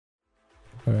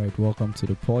All right, welcome to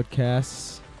the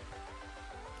podcast.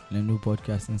 A new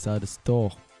podcast inside the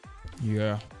store.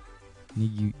 Yeah.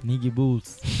 Niggy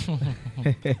Bulls.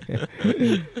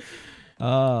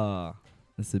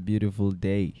 It's a beautiful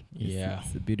day.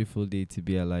 It's a beautiful day to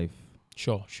be alive.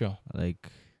 Sure. Like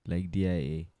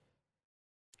DIA.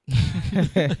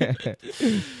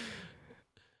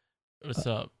 What's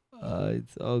up?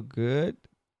 It's all good.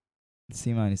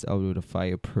 Seaman is out with a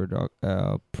fire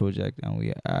project, and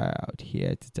we are out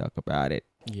here to talk about it.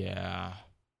 Yeah.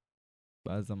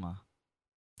 Bazama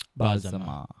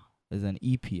is an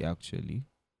EP actually.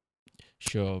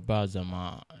 Sure,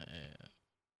 Bazama.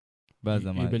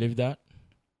 Bazama. You believe that?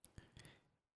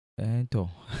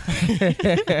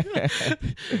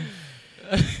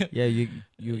 Yeah,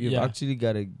 you've actually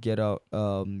gotta get up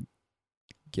and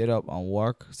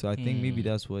work. So I think maybe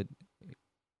that's what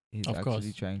he's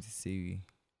actually trying to say.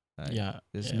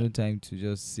 There's no time to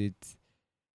just sit.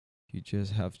 You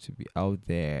just have to be out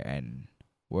there and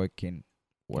working.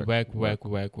 Work. Like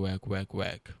Rihanna.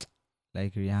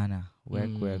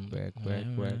 Work.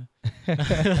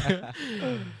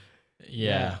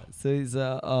 Yeah. So it's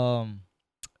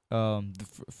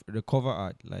the cover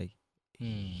art, like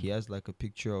he has like a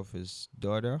picture of his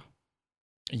daughter.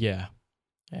 Yeah,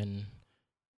 and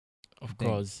of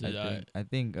course, I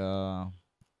think I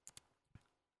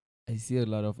see a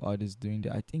lot of artists doing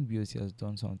that. I think BOC has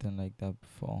done something like that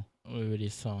before with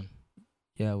his son.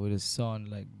 Yeah, with his son,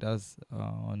 like that's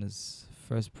on his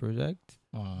first project.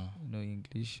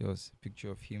 English shows a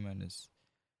picture of him and his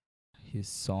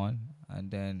son, and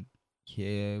then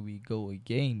here we go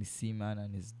again, Seaman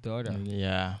and his daughter.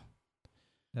 Yeah,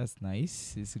 that's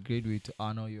nice. It's a great way to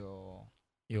honor your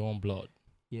own blood.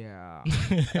 Yeah.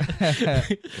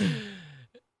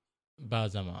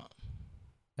 Bazama.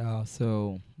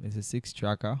 So it's a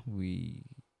 6-tracker. We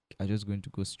are just going to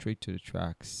go straight to the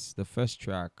tracks. The first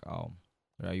track,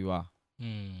 Rayuwa.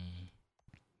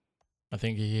 I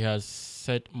think he has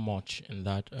said much in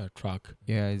that track.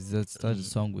 Yeah, it's a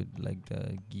song with like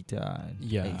the guitar. And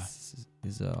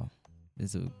it's a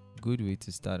good way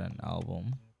to start an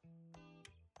album.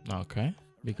 Okay,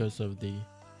 because of the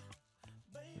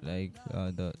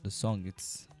song,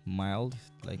 it's mild,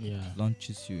 it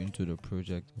launches you into the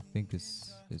project. I think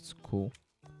it's cool.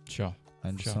 Sure.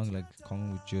 And the song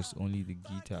coming with just only the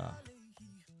guitar.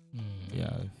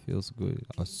 Yeah, it feels good.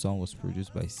 Our song was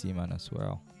produced by Seaman as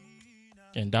well.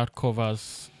 And that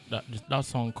covers that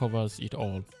song covers it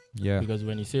all. Yeah. Because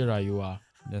when you say Rayuwa,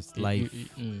 that's life.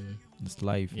 It's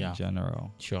life in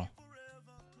general. Sure.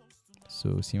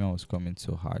 So Seaman was coming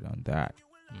so hard on that.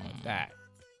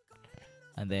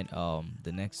 And then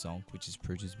the next song, which is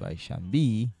produced by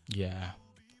Shambi. Yeah.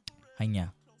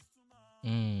 Hanya.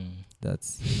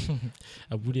 That's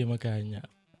Abude Makanya.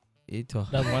 Ito.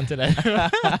 That's one thing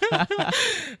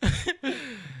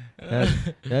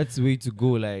that's way to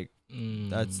go,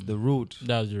 that's the road.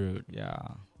 That's the road.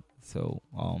 Yeah. So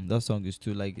that song is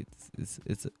too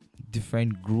it's a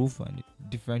different groove and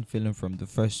different feeling from the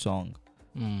first song.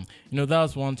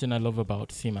 That's one thing I love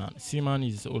about Seaman. Seaman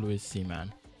is always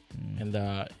Seaman. And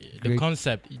the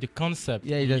concept.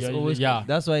 Yeah, that's always. Yeah,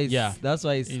 that's why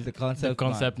it's the concept. The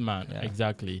concept man. Yeah.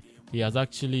 Exactly. He has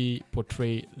actually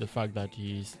portrayed the fact that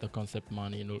he's the concept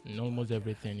man in almost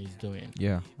everything he's doing.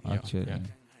 Yeah, actually. Yeah.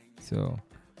 So,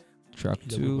 track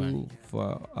 2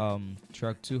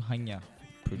 Hanya,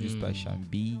 produced by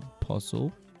Shambi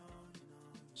Puzzle.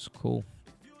 It's cool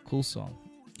song.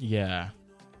 Yeah,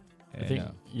 I think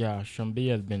Shambi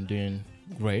has been doing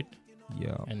great.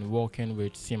 Yeah, and working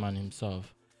with Seaman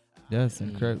himself. That's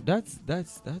incredible. That's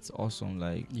awesome.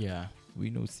 We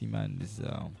know Seaman is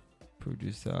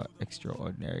producer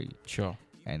extraordinary. Sure.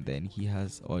 And then he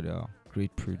has other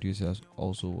great producers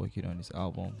also working on his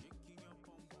album.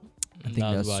 I think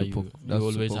that's why you're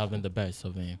always having the best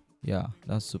of him. Yeah,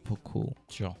 that's super cool.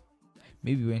 Sure.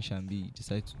 Maybe when Shambi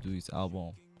decides to do his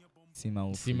album,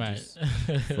 Seaman will produce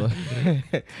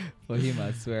for him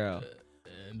as well.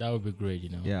 That would be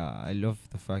great, Yeah, I love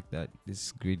the fact that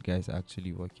these great guys are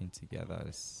actually working together.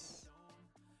 That's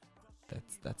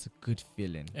a good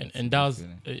feeling. And that's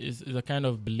is a kind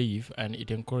of belief, and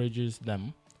it encourages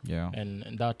them. Yeah.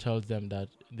 And that tells them that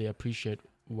they appreciate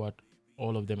what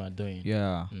all of them are doing.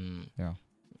 Yeah. Yeah.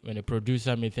 When a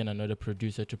producer meets another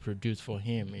producer to produce for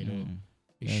him,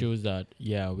 it shows that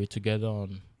we're together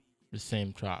on the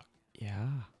same track.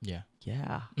 Yeah. Yeah.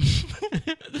 Yeah.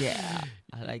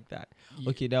 I like that.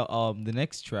 Okay, now the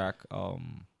next track,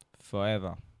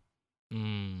 Forever.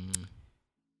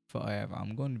 Forever.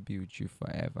 I'm going to be with you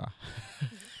forever.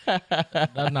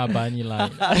 That's not Bani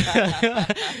line.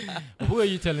 Who are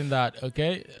you telling that?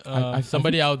 Okay,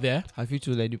 somebody out there. Have you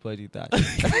told anybody that?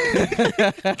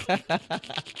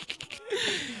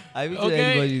 Have you told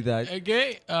anybody that?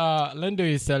 Okay, Lendo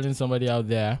is telling somebody out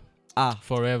there.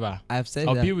 Forever. I've said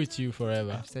I'll that. be with you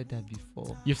forever. I've said that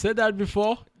before. You've said that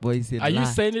before? But it's a lie. Are you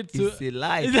saying it to? It's a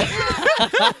lie.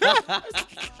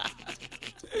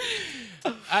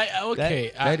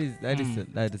 That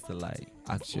is a lie.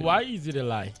 Actually. Why is it a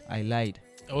lie? I lied.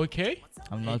 Okay.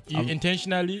 I'm not. You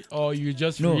intentionally, or you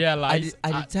just no, realized?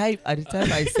 At the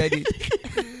time I said it.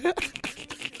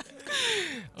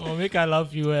 Oh, make I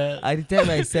love you. At the time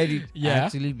I said it, I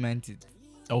actually meant it.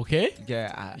 Okay.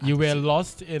 Yeah. You were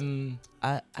lost in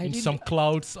some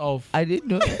clouds of. I didn't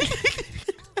know.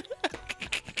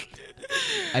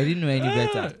 I didn't know any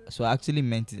better, so I actually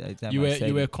meant it at the time.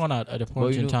 You were cornered at a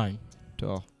point in time.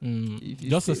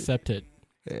 Just accept it.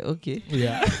 Okay.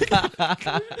 Yeah.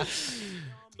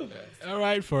 All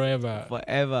right, forever.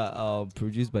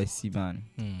 Produced by C-Man.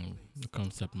 The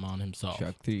concept man himself.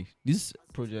 Track 3. This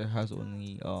project has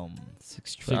only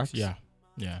 6 tracks. Yeah.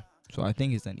 So I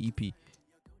think it's an EP.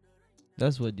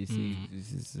 That's what they say.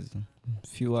 This is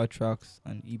fewer tracks,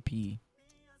 an EP.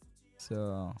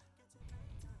 So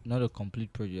not a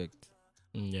complete project.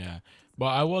 Yeah. But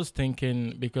I was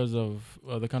thinking, because of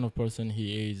the kind of person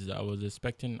he is, I was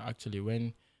expecting, actually,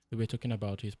 when we were talking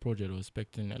about his project, I was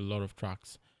expecting a lot of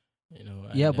tracks. You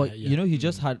know. He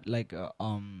just had like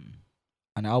an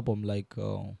album like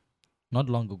not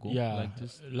long ago. Yeah. Like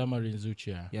this. Lamarin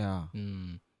Zuchia. Yeah.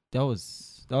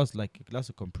 That's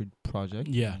a complete project.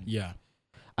 Yeah.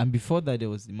 And before that, there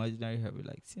was Imaginary Heavy.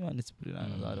 Like, C-Man is putting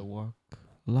on a lot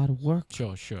of work.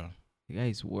 Sure. The guy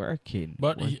is working.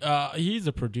 But he's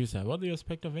a producer. What do you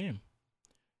expect of him?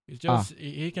 It's just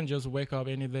he can just wake up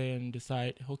any day and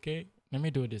decide, okay, let me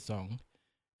do this song.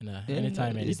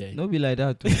 Anytime, any day. No be like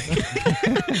that.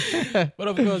 But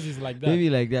of course, it's like that. Maybe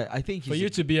like that. I think for you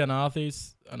to be an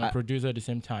artist and a producer at the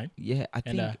same time. Yeah, I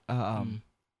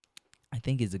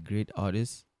think he's a great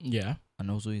artist. Yeah. And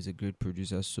also he's a great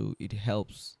producer, so it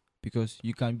helps because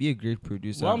you can be a great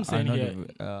producer. What I'm saying here,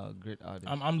 a great artist.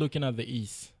 I'm looking at the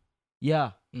ease.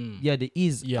 Yeah, the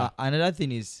ease. Yeah. Another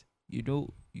thing is, you're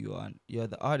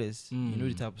the artist. You know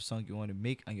the type of song you want to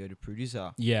make, and you're the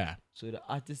producer. Yeah. So the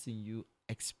artist in you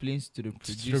explains to the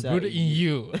producer in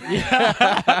you. Yeah.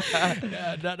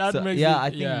 That makes it. I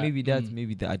think maybe that's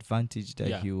maybe the advantage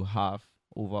that you have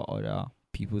over other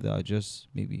people that are just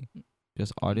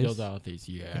artists. Those artists,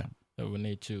 yeah. That we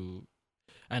need to,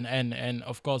 and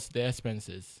of course the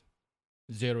expenses,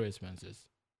 0 expenses.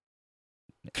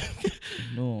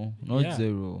 No, not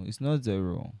 0. It's not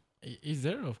 0. It's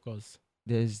 0, of course.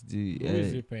 There's the who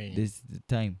is he paying? There's the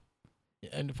time.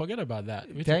 And forget about that.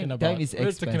 Time is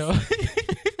expensive.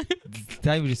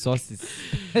 Time, resources.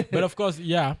 But of course,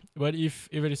 yeah. But if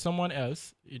it is someone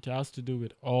else, it has to do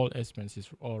with all expenses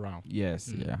all around. Yes,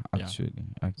 actually.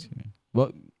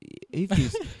 But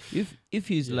if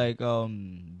he's like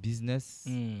business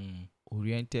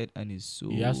oriented and is so,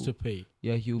 he has to pay.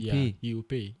 Yeah, he'll pay. He will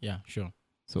pay. Yeah, sure.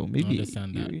 So maybe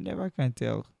you never can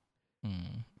tell.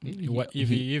 Maybe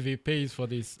if he pays for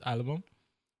this album,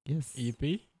 yes,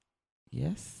 EP,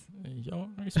 yes,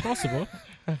 it's possible.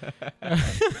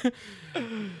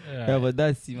 Yeah, but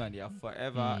that's C-Man,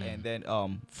 forever. And then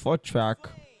 4th track,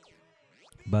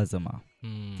 Bazama,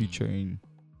 featuring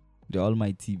the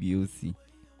almighty VOC.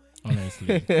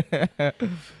 Honestly,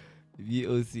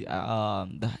 VOC.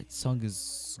 That song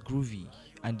is groovy,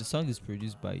 and the song is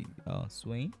produced by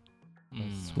Swain.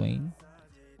 Swain.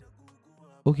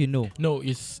 Okay, no,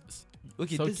 it's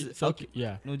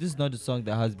okay. No, this is not the song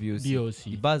that has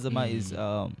VOC. Bazama is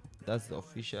that's the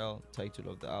official title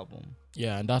of the album.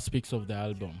 Yeah, and that speaks of the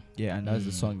album. Yeah, and that's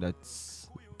the song that's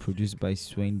produced by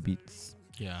Swain Beats.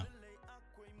 Yeah.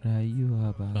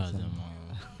 Bazama.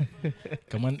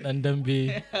 Come on,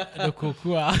 Ndembe, the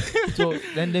Kokua. So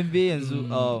Ndembe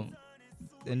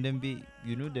and Ndembe,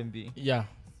 you know Ndembe? Yeah.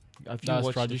 That's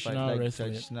traditional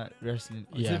wrestling.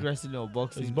 Is it wrestling or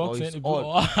boxing? It's boxing.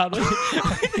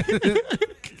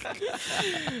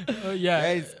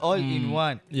 It's all in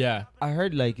one. Yeah. I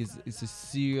heard like it's a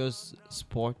serious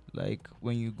sport. Like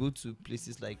when you go to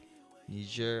places like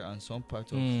Niger and some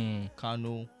part of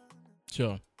Kano.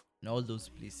 Sure. And all those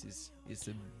places, it's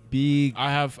a big.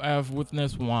 I have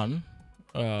witnessed one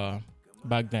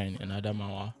back then in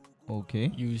Adamawa.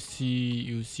 Okay. You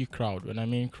see crowd. When I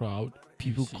mean crowd,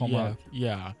 people come out.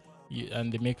 Yeah.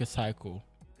 And they make a cycle.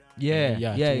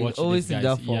 Yeah. It's always in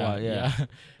that format. Yeah.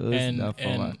 And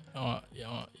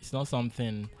it's not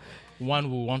something one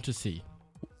will want to see.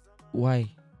 Why?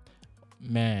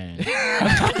 Man.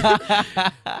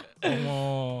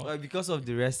 Well, because of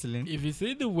the wrestling. If you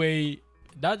see the way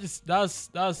that's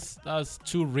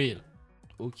too real.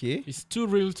 Okay. It's too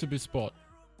real to be sport.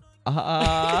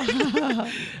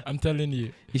 I'm telling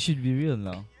you. It should be real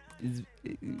now. It's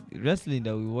wrestling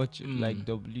that we watch like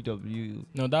WWE.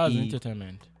 No, that was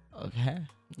entertainment. Okay.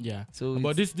 Yeah. So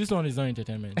but this one is not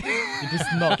entertainment. It is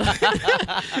not.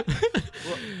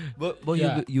 but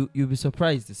yeah. you'll be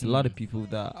surprised. There's a lot of people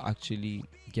that actually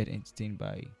get entertained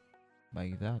by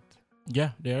that.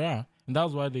 Yeah, there are, and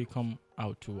that's why they come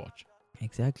out to watch.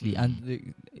 Exactly,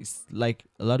 and it's like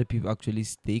a lot of people actually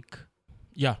stake.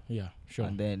 Yeah, sure.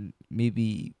 And then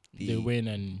maybe they win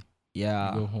and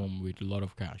go home with a lot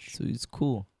of cash. So it's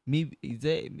cool. Maybe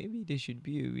there should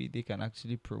be a way they can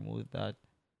actually promote that.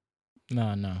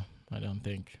 No, I don't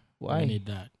think. Why? We need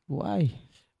that. Why?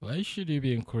 Why should you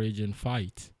be encouraging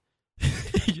fight?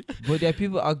 But there are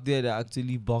people out there that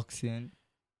actually boxing.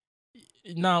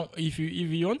 Now, if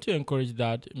you want to encourage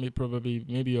that,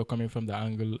 maybe you're coming from the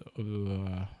angle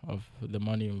of the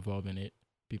money involved in it.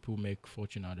 People make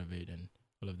fortune out of it and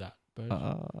all of that. But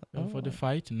for the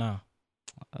fight, nah.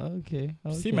 Okay.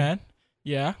 See, man.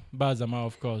 Yeah, Bazama,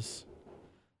 of course.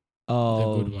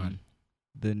 The good one.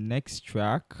 The next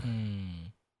track.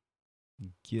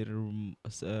 Sauke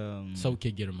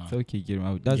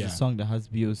Girma. That's the song that has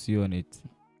BOC on it.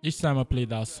 Each time I play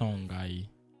that song, I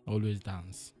always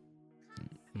dance.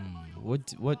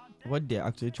 What they're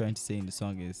actually trying to say in the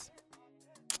song is,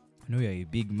 I know you're a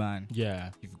big man.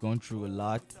 Yeah. You've gone through a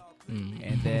lot.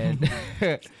 And then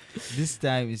this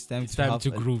time it's time to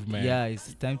groove, man. Yeah,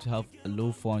 it's time to have a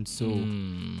low fun. So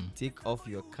take off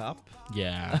your cap.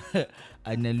 Yeah.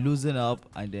 And then loosen up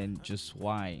and then just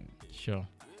whine. Sure.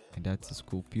 And that's a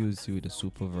cool POC with a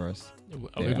super verse.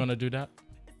 Are we gonna do that?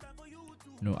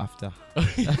 No, after. All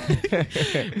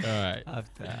right.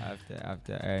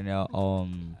 After. And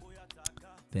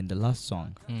then the last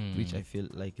song, which I feel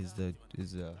like is the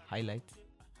highlight.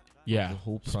 Yeah. Of the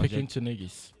whole project. Speaking to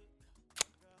niggas.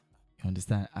 You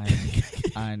understand?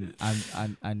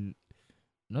 And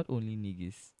not only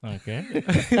niggas. Okay.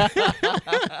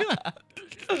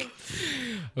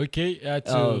 Okay.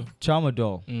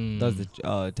 Tramadol. That's the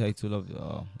title of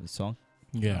the song.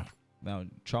 Yeah. Now,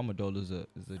 Tramadol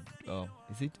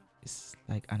it's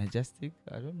like analgesic.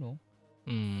 I don't know.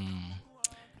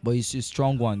 But it's a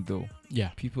strong one though. Yeah.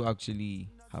 People actually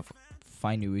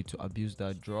find a way to abuse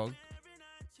that drug.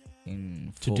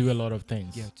 To do a lot of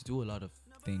things. Yeah, to do a lot of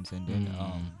things. And then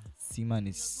Seaman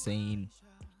is saying,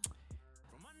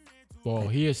 well,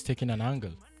 he is taking an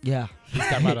angle. Yeah. This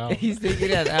time around. He's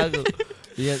taking an angle.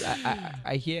 Yes,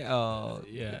 I hear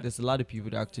there's a lot of people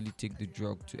that actually take the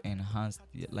drug to enhance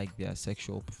their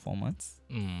sexual performance.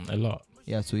 A lot.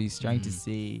 Yeah, so he's trying to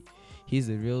say he's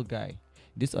a real guy.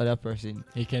 This other person,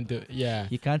 he can do. Yeah,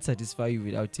 he can't satisfy you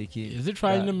without taking. Is he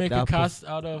trying to make a cast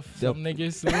out of some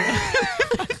niggas?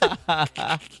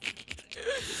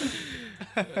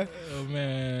 Oh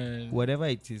man. Whatever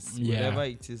it is,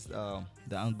 the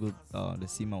angle the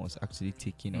Seaman was actually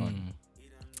taking on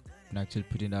and actually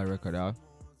putting that record out.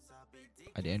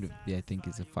 At the end of the day, I think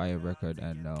it's a fire record,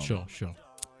 and sure,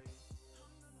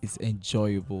 it's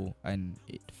enjoyable, and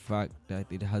the fact that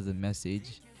it has a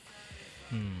message.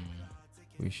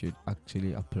 We should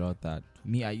actually applaud that.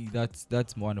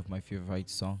 That's one of my favorite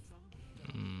songs.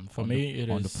 For me, it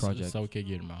is Sauke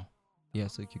Girma. Yeah,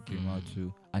 Sauke Girma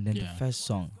too. And then the first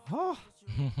song,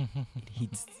 it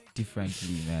hits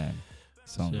differently, man.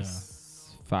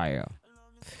 Songs fire.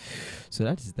 So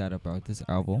that is that about this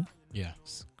album. Yeah,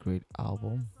 it's a great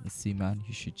album. Seaman,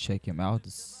 you should check him out.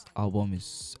 This album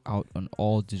is out on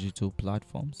all digital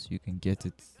platforms. You can get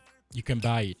it. You can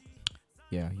buy it.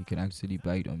 Yeah, you can actually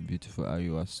buy it on Beautiful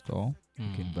iOS store.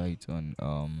 You can buy it on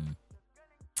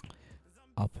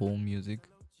Apple Music.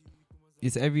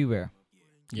 It's everywhere.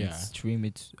 Yeah. Stream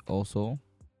it also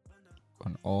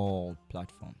on all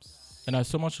platforms. And I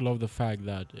so much love the fact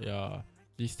that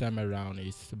this time around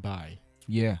is buy.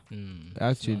 Yeah.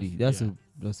 Actually, that's a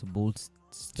bold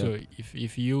step. So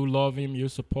if you love him, you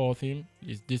support him,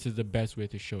 this is the best way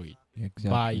to show it. Exactly.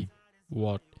 Buy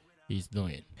what he's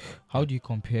doing. How do you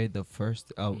compare the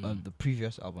first the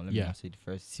previous album? Let me not say the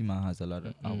first. Seaman has a lot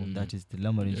of album. That is the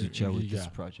Lamarin Zucia with this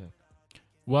project.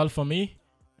 Well, for me,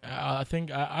 I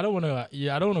think I don't want to.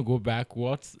 Yeah, I don't want to go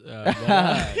backwards.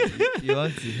 You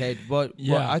want to head, but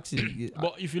actually,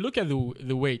 but if you look at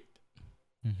the weight,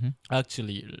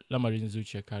 actually, Lamarin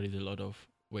Zucia carries a lot of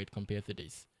weight compared to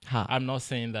this. I'm not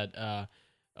saying that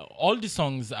all the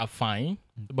songs are fine,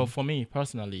 but for me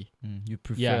personally, you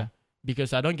prefer. Yeah,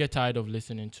 because I don't get tired of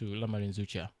listening to Lamarin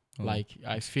Zucia. Like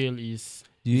I feel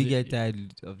Do you get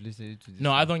tired of listening to this?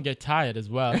 No, I don't get tired as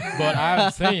well. But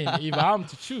I'm saying, if I'm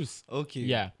to choose, okay,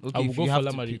 yeah, okay, I will go for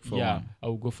Lamarin. Yeah, I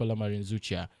will go for Lamarin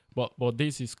Zucia. But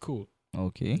this is cool.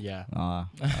 Okay. Yeah. All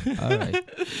right.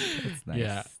 That's nice.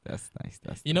 Yeah. That's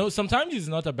nice. You know, sometimes it's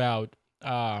not about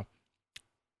the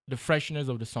freshness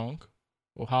of the song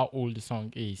or how old the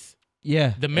song is.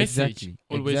 Yeah. The message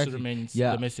always remains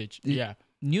the message.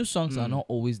 New songs are not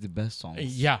always the best songs.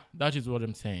 Yeah, that is what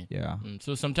I'm saying. Yeah.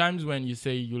 So sometimes when you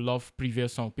say you love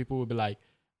previous song, people will be like,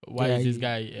 why is this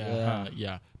guy?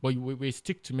 Yeah. But we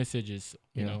stick to messages,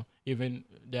 you know. Even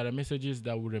there are messages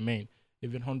that will remain.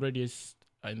 Even 100 years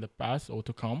in the past or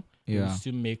to come, it will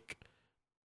still make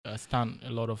stand a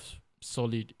lot of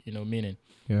solid, meaning.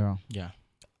 Yeah. Yeah.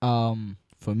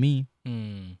 For me,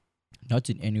 not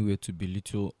in any way to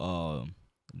belittle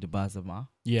the Bazama.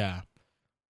 Yeah.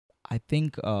 I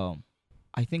think I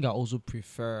also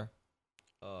prefer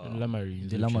the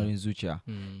Lamarin Zucia.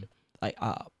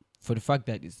 For the fact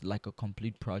that it's like a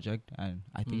complete project, and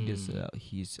I think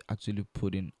he's actually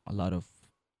put in a lot of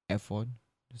effort.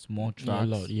 There's more tracks. A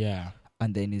lot, yeah.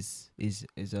 And then is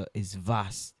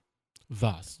vast.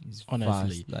 It's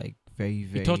honestly vast, like very,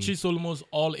 very. It touches almost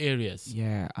all areas.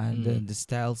 Yeah, and then the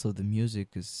styles of the music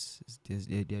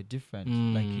they're different.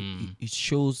 Like it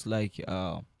shows like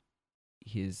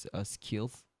his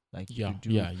skills, like to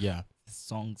do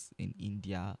songs in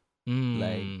India,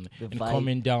 like the and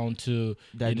coming down to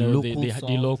the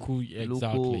local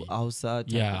exactly outside.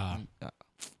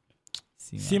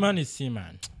 Seaman is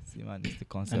Seaman. Seaman is the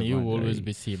concept, and he will always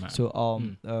be Seaman. So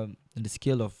on the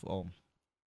scale of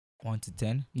 1 to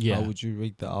 10, how would you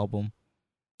rate the album?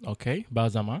 Okay,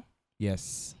 Bazama.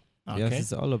 Yes. Okay. Yes,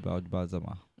 it's all about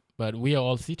Bazama. But we are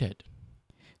all seated.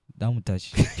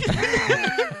 Damutashi.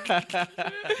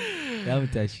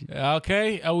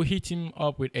 Okay, I will hit him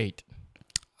up with 8.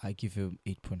 I give him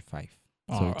 8.5.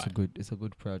 So it's a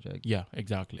good project. Yeah,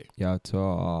 exactly. Yeah,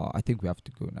 so I think we have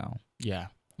to go now. Yeah.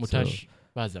 Mutash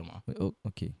Bazama. Oh,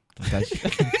 okay.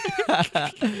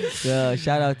 So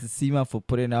shout out to Seaman for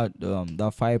putting out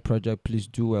that fire project. Please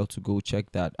do well to go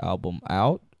check that album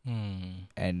out.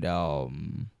 And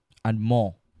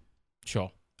more.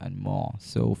 Sure. And more.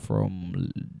 So from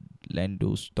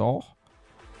Lendo Store,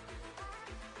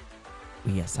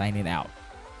 we are signing out.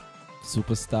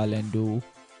 Superstar Lendo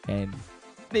and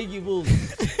Niggy Boom.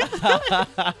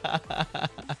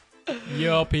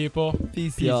 Yo, people.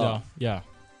 Peace, y'all. Yeah.